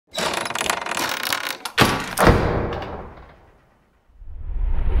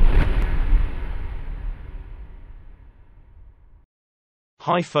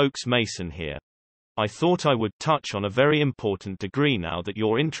Hi folks, Mason here. I thought I would touch on a very important degree now that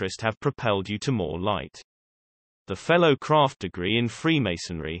your interest have propelled you to more light. The Fellow Craft degree in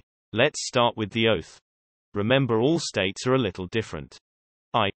Freemasonry. Let's start with the oath. Remember, all states are a little different.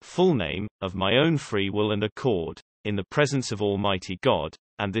 I, full name, of my own free will and accord, in the presence of Almighty God,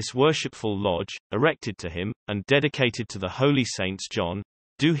 and this worshipful lodge, erected to him, and dedicated to the holy saints John,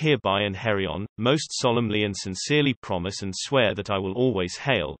 do hereby and hereon, most solemnly and sincerely promise and swear that I will always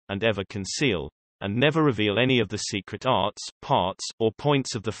hail, and ever conceal, and never reveal any of the secret arts, parts, or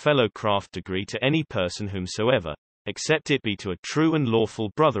points of the Fellow Craft degree to any person whomsoever, except it be to a true and lawful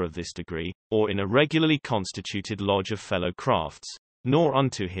brother of this degree, or in a regularly constituted lodge of Fellow Crafts, nor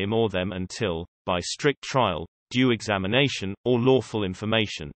unto him or them until, by strict trial, due examination, or lawful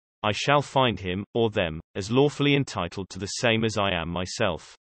information, I shall find him, or them, as lawfully entitled to the same as I am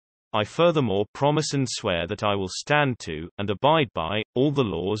myself. I furthermore promise and swear that I will stand to, and abide by, all the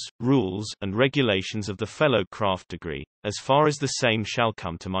laws, rules, and regulations of the Fellow Craft degree, as far as the same shall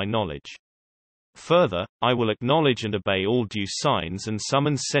come to my knowledge. Further, I will acknowledge and obey all due signs and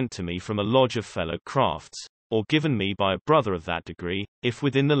summons sent to me from a lodge of Fellow Crafts, or given me by a brother of that degree, if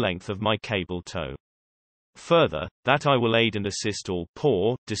within the length of my cable tow. Further, that I will aid and assist all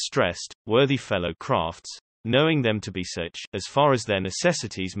poor, distressed, worthy Fellow Crafts, knowing them to be such, as far as their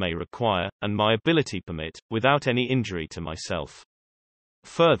necessities may require, and my ability permit, without any injury to myself.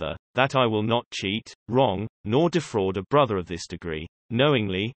 Further, that I will not cheat, wrong, nor defraud a brother of this degree,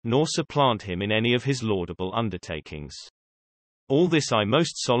 knowingly, nor supplant him in any of his laudable undertakings. All this I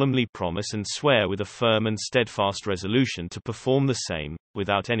most solemnly promise and swear with a firm and steadfast resolution to perform the same,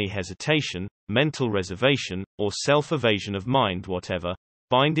 without any hesitation, mental reservation, or self-evasion of mind whatever,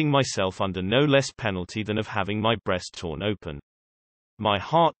 binding myself under no less penalty than of having my breast torn open, my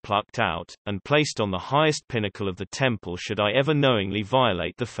heart plucked out, and placed on the highest pinnacle of the temple should I ever knowingly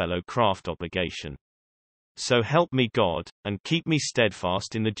violate the Fellow Craft obligation. So help me God, and keep me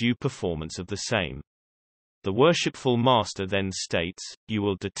steadfast in the due performance of the same. The worshipful master then states, you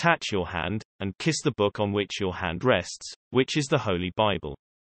will detach your hand, and kiss the book on which your hand rests, which is the Holy Bible.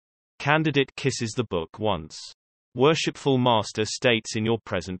 Candidate kisses the book once. Worshipful master states, in your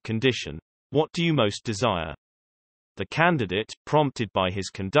present condition, what do you most desire? The candidate, prompted by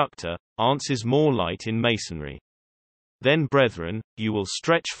his conductor, answers, more light in masonry. Then brethren, you will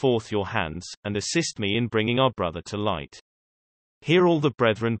stretch forth your hands, and assist me in bringing our brother to light. Here all the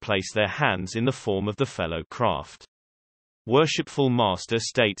brethren place their hands in the form of the Fellow Craft. Worshipful master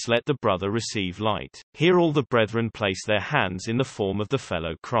states, let the brother receive light. Here all the brethren place their hands in the form of the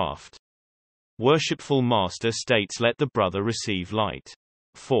Fellow Craft. Worshipful master states, let the brother receive light.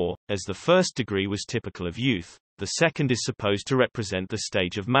 For, as the first degree was typical of youth, the second is supposed to represent the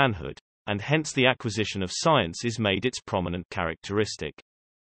stage of manhood, and hence the acquisition of science is made its prominent characteristic.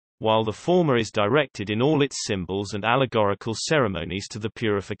 While the former is directed in all its symbols and allegorical ceremonies to the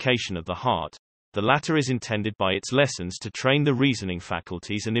purification of the heart, the latter is intended by its lessons to train the reasoning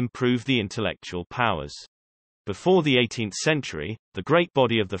faculties and improve the intellectual powers. Before the 18th century, the great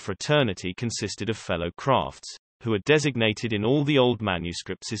body of the fraternity consisted of Fellow Crafts, who are designated in all the old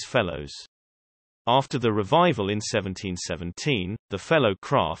manuscripts as Fellows. After the revival in 1717, the Fellow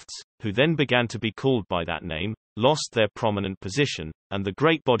Crafts, who then began to be called by that name, lost their prominent position, and the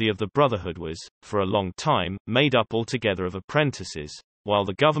great body of the brotherhood was, for a long time, made up altogether of apprentices, while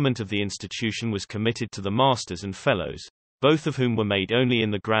the government of the institution was committed to the masters and fellows, both of whom were made only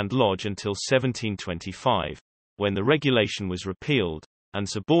in the Grand Lodge until 1725, when the regulation was repealed, and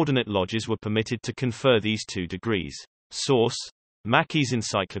subordinate lodges were permitted to confer these two degrees. Source: Mackey's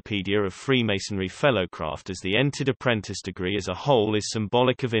Encyclopedia of Freemasonry. Fellowcraft as the entered apprentice degree as a whole is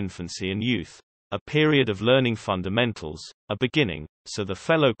symbolic of infancy and youth, a period of learning fundamentals, a beginning, so the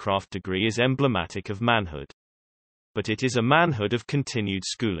Fellowcraft degree is emblematic of manhood. But it is a manhood of continued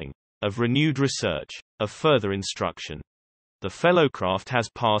schooling, of renewed research, of further instruction. The Fellowcraft has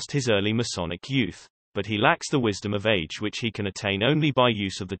passed his early Masonic youth, but he lacks the wisdom of age which he can attain only by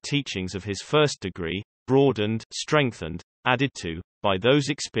use of the teachings of his first degree, broadened, strengthened, added to, by those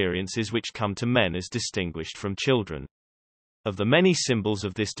experiences which come to men as distinguished from children. Of the many symbols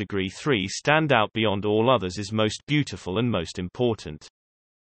of this degree, three stand out beyond all others as most beautiful and most important.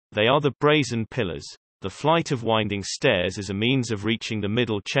 They are the brazen pillars, the flight of winding stairs as a means of reaching the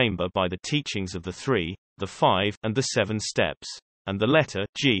middle chamber by the teachings of the 3, the 5, and the 7 steps, and the letter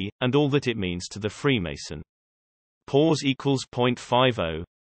G, and all that it means to the Freemason. Pause equals 0.50.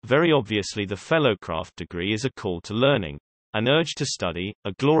 Very obviously the Fellowcraft degree is a call to learning, an urge to study,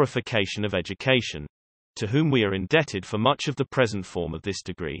 a glorification of education, to whom we are indebted for much of the present form of this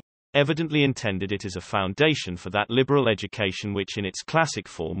degree. evidently intended it as a foundation for that liberal education which in its classic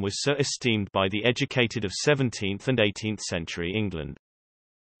form was so esteemed by the educated of 17th and 18th century England.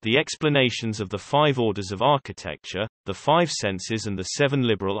 The explanations of the 5 orders of architecture, the 5 senses and the 7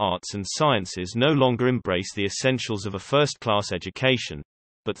 liberal arts and sciences no longer embrace the essentials of a first-class education,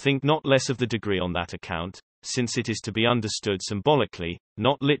 but think not less of the degree on that account, since it is to be understood symbolically,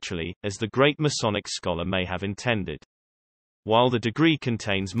 not literally, as the great Masonic scholar may have intended. While the degree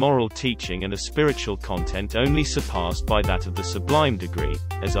contains moral teaching and a spiritual content only surpassed by that of the sublime degree,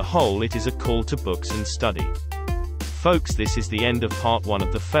 as a whole it is a call to books and study. Folks, this is the end of part 1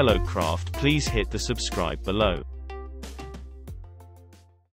 of the Fellow Craft. Please hit the subscribe below.